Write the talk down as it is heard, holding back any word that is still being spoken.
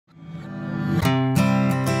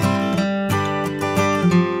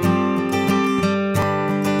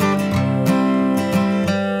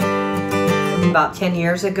about 10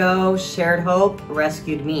 years ago, Shared Hope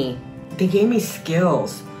rescued me. They gave me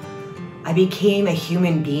skills. I became a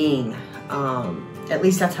human being. At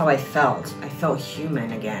least that's how I felt. I felt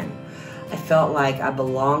human again. I felt like I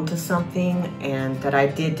belonged to something and that I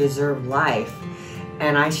did deserve life.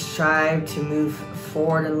 And I strived to move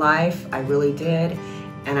forward in life. I really did.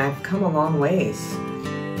 And I've come a long ways.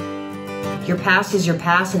 Your past is your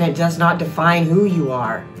past and it does not define who you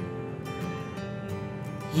are.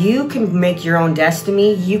 You can make your own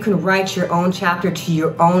destiny. You can write your own chapter to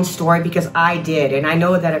your own story, because I did. And I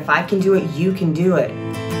know that if I can do it, you can do it.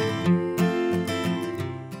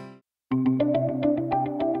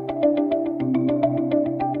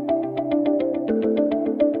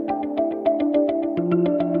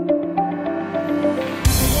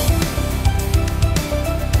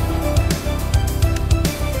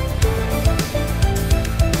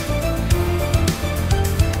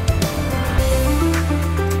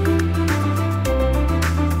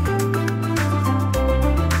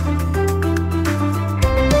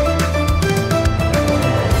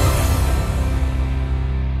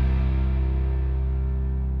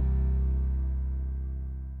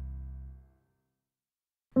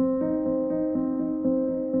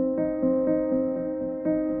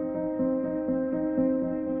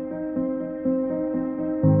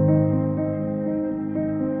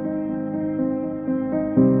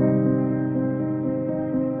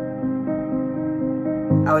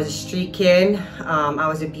 I was a street kid. I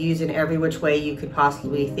was abused in every which way you could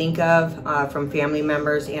possibly think of, from family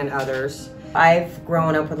members and others. I've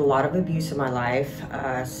grown up with a lot of abuse in my life,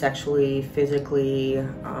 sexually, physically,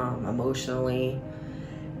 emotionally,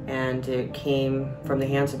 and it came from the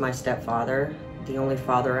hands of my stepfather, the only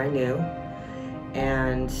father I knew.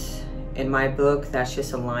 And in my book, that's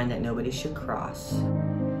just a line that nobody should cross.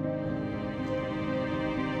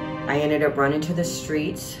 I ended up running to the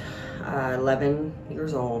streets. 11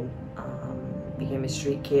 years old, became a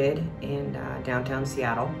street kid in downtown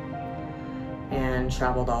Seattle and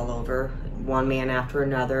traveled all over. One man after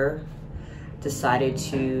another decided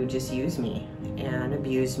to just use me and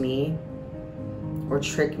abuse me or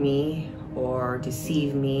trick me or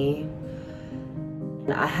deceive me.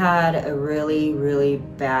 I had a really, really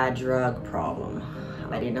bad drug problem.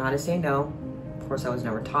 I didn't know how to say no. Of course, I was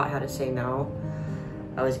never taught how to say no.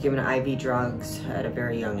 I was given IV drugs at a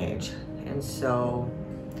very young age. And so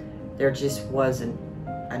there just wasn't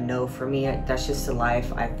a no for me. That's just the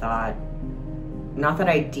life I thought, not that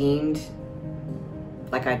I deemed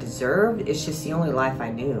like I deserved, it's just the only life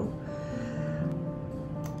I knew.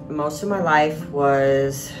 Most of my life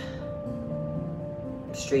was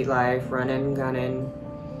street life, running, gunning,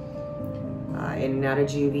 in and out of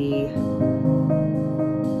juvie.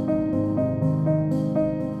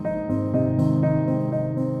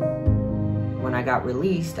 When I got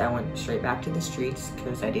released, I went straight back to the streets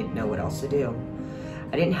because I didn't know what else to do.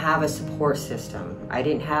 I didn't have a support system. I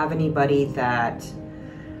didn't have anybody that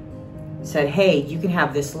said, hey, you can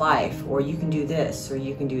have this life, or you can do this, or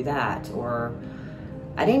you can do that, or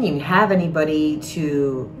I didn't even have anybody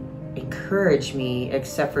to encourage me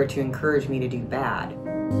except for to encourage me to do bad.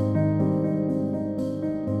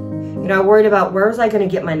 You know, I worried about where was I gonna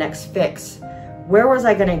get my next fix? Where was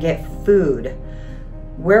I gonna get food?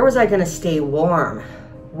 Where was I gonna stay warm?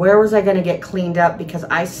 Where was I gonna get cleaned up? Because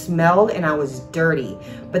I smelled and I was dirty.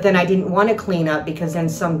 But then I didn't want to clean up because then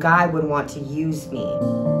some guy would want to use me.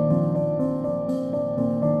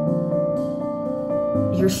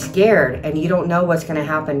 You're scared and you don't know what's gonna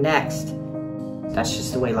happen next. That's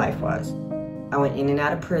just the way life was. I went in and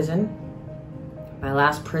out of prison. My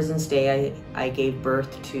last prison stay, I gave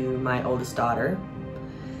birth to my oldest daughter.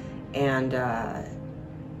 And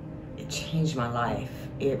it changed my life.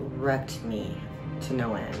 It wrecked me to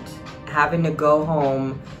no end. Having to go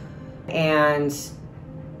home and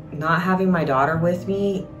not having my daughter with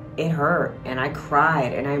me, it hurt. And I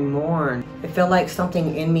cried and I mourned. It felt like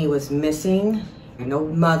something in me was missing. No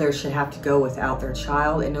mother should have to go without their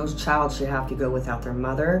child, and no child should have to go without their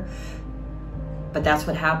mother. But that's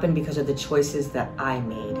what happened because of the choices that I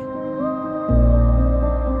made.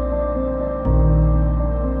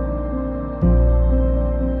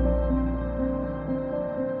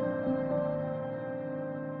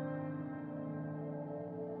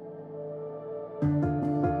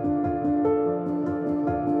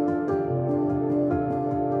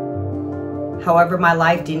 However, my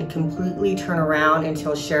life didn't completely turn around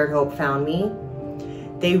until Shared Hope found me.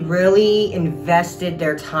 They really invested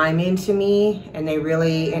their time into me, and they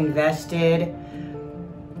really invested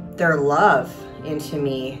their love into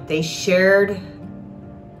me. They shared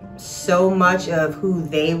so much of who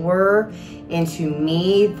they were into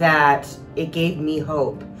me that it gave me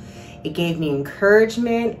hope. It gave me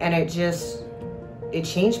encouragement, and it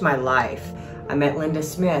changed my life. I met Linda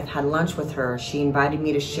Smith, had lunch with her. She invited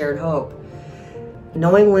me to Shared Hope.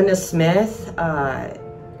 Knowing Linda Smith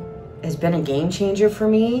has been a game changer for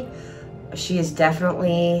me. She is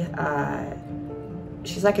definitely,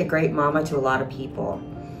 she's like a great mama to a lot of people.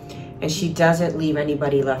 And she doesn't leave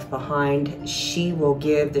anybody left behind. She will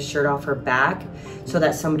give the shirt off her back so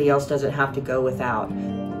that somebody else doesn't have to go without.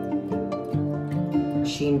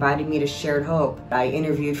 She invited me to Shared Hope. I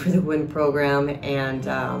interviewed for the WIN program, and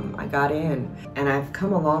I got in. And I've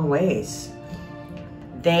come a long ways.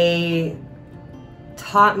 They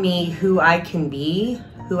taught me who I can be,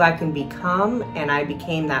 who I can become, and I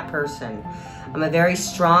became that person. I'm a very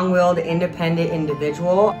strong-willed, independent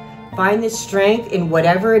individual. Find the strength in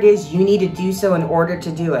whatever it is you need to do so in order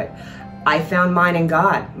to do it. I found mine in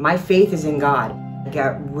God. My faith is in God. I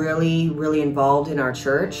got really, really involved in our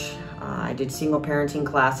church. I did single parenting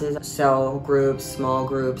classes, cell groups, small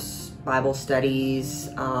groups, Bible studies,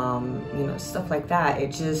 you know, stuff like that.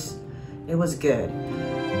 It was good.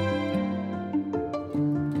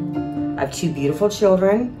 I have 2 beautiful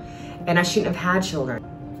children, and I shouldn't have had children,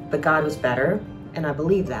 but God was better, and I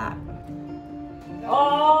believe that.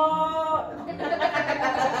 Oh!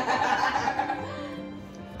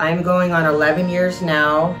 I'm going on 11 years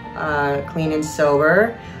now, clean and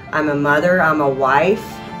sober. I'm a mother, I'm a wife.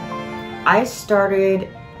 I started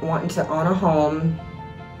wanting to own a home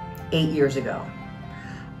 8 years ago.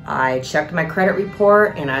 I checked my credit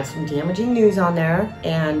report and I had some damaging news on there,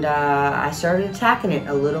 and I started attacking it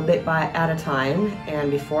a little bit at a time,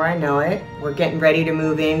 and before I know it, we're getting ready to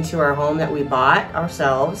move into our home that we bought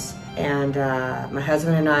ourselves, and my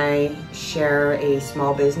husband and I share a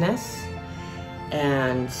small business,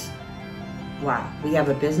 and wow, we have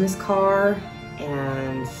a business car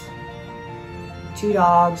and 2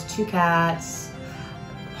 dogs, 2 cats,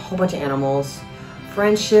 a whole bunch of animals.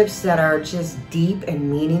 Friendships that are just deep and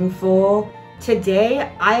meaningful. Today,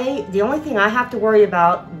 the only thing I have to worry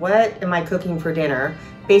about, what am I cooking for dinner?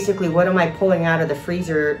 Basically, what am I pulling out of the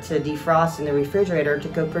freezer to defrost in the refrigerator to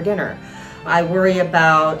cook for dinner? I worry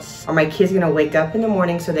about, are my kids gonna wake up in the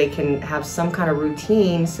morning so they can have some kind of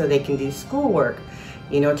routine so they can do schoolwork?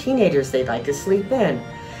 You know, teenagers, they like to sleep in.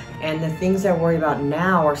 And the things I worry about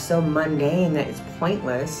now are so mundane that it's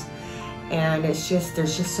pointless. And there's just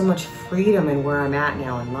so much freedom in where I'm at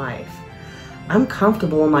now in life. I'm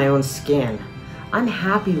comfortable in my own skin. I'm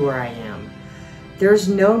happy where I am. There's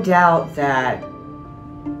no doubt that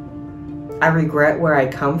I regret where I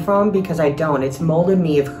come from, because I don't. It's molded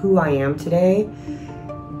me of who I am today,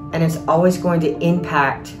 and it's always going to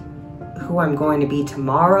impact who I'm going to be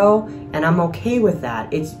tomorrow, and I'm okay with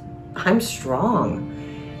that. I'm strong,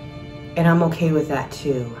 and I'm okay with that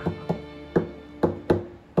too.